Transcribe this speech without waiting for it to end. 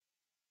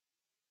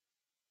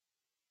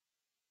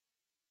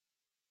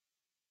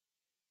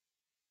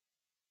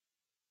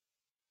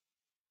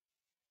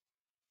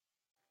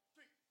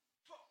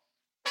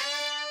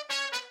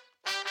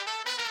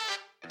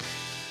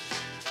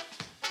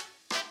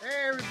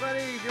Hey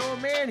everybody, the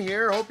old man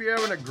here. Hope you're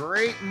having a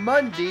great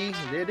Monday.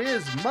 It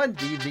is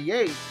Monday the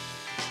 8th.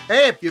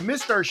 Hey, if you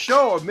missed our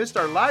show or missed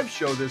our live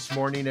show this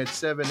morning at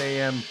 7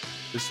 a.m.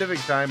 Pacific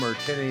time or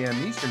 10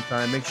 a.m. Eastern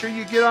time, make sure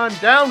you get on,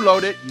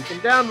 download it. You can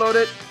download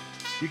it.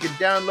 You can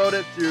download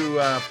it through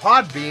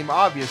Podbeam,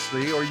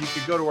 obviously, or you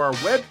could go to our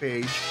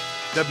webpage,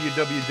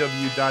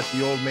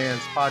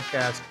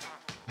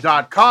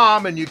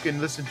 www.theoldmanspodcast.com, and you can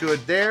listen to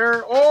it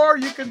there, or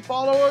you can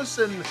follow us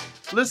and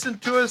listen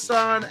to us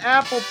on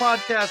Apple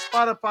Podcasts,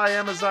 Spotify,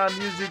 Amazon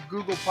Music,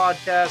 Google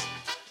Podcasts,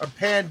 or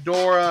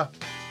Pandora.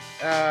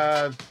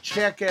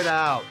 Check it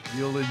out.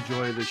 You'll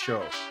enjoy the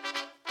show.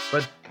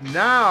 But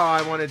now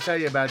I want to tell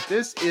you about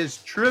this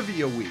is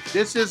Trivia Week.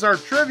 This is our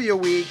Trivia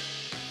Week.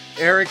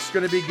 Eric's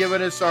going to be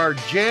giving us our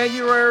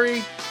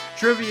January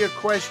trivia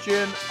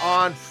question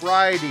on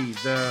Friday,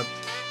 the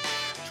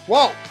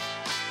 12th,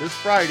 this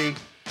Friday.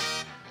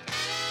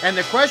 And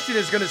the question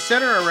is going to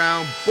center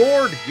around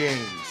board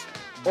games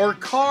or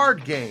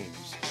card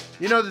games.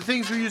 You know, the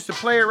things we used to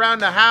play around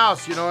the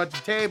house, you know, at the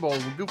table,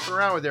 we're goofing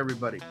around with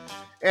everybody.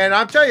 And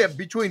I'll tell you,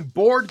 between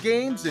board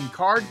games and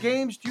card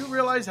games, do you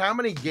realize how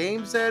many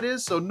games that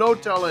is? So no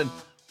telling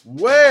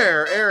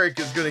where Eric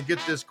is going to get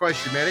this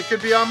question, man. It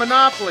could be on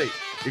Monopoly.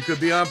 It could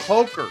be on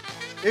poker.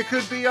 It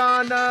could be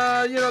on,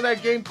 that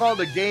game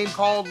called A Game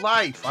Called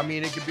Life. I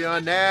mean, it could be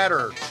on that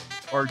or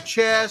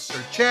chess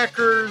or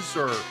checkers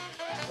or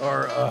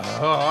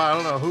I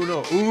don't know, who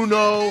knows,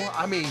 Uno.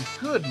 I mean,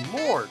 good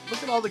Lord,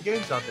 look at all the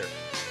games out there.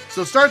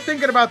 So start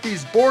thinking about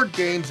these board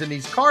games and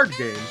these card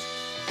games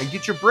and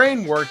get your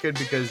brain working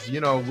because,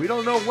 we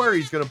don't know where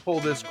he's going to pull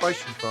this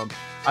question from.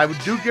 I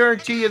do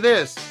guarantee you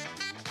this.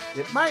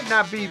 It might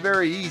not be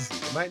very easy.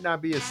 It might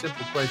not be a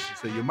simple question.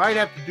 So you might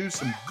have to do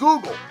some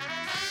Google.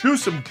 Do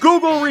some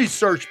Google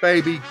research,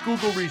 baby.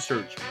 Google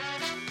research.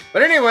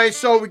 But anyway,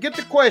 so we get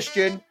the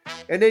question,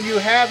 and then you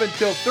have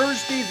until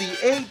Thursday the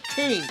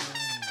 18th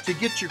to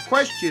get your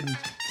question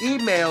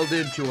emailed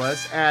into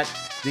us at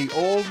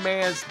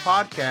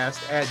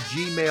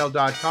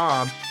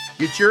theoldmanspodcast@gmail.com.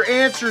 Get your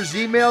answers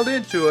emailed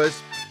into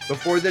us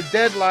before the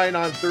deadline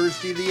on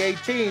Thursday the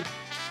 18th.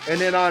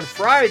 And then on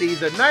Friday,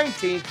 the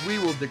 19th, we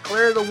will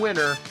declare the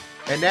winner,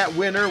 and that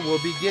winner will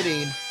be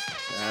getting,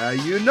 a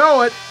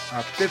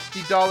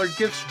 $50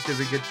 gift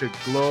certificate to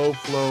Glow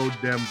Flow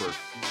Denver.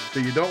 So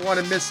you don't want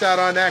to miss out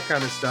on that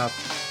kind of stuff.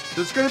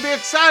 So it's going to be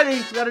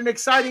exciting. We got an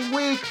exciting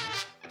week.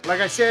 Like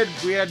I said,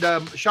 we had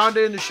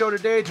Shonda in the show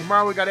today.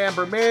 Tomorrow we got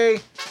Amber May.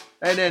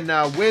 And then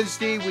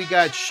Wednesday, we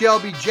got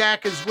Shelby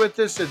Jack is with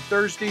us. And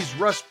Thursday's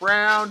Russ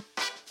Brown.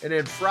 And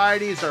then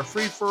Friday's our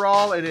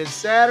free-for-all. And then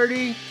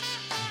Saturday,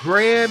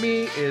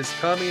 Grammy is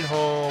coming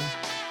home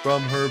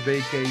from her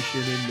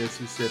vacation in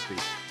Mississippi.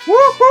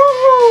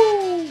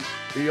 Woohoo!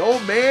 The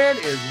old man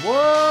is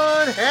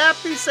one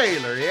happy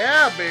sailor.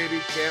 Yeah, baby.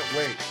 Can't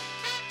wait.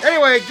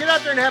 Anyway, get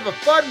out there and have a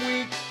fun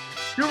week.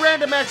 Do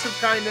random acts of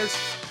kindness.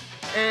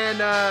 And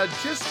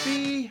just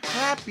be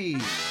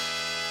happy.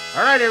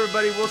 All right,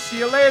 everybody. We'll see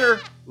you later.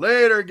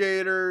 Later,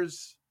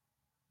 Gators.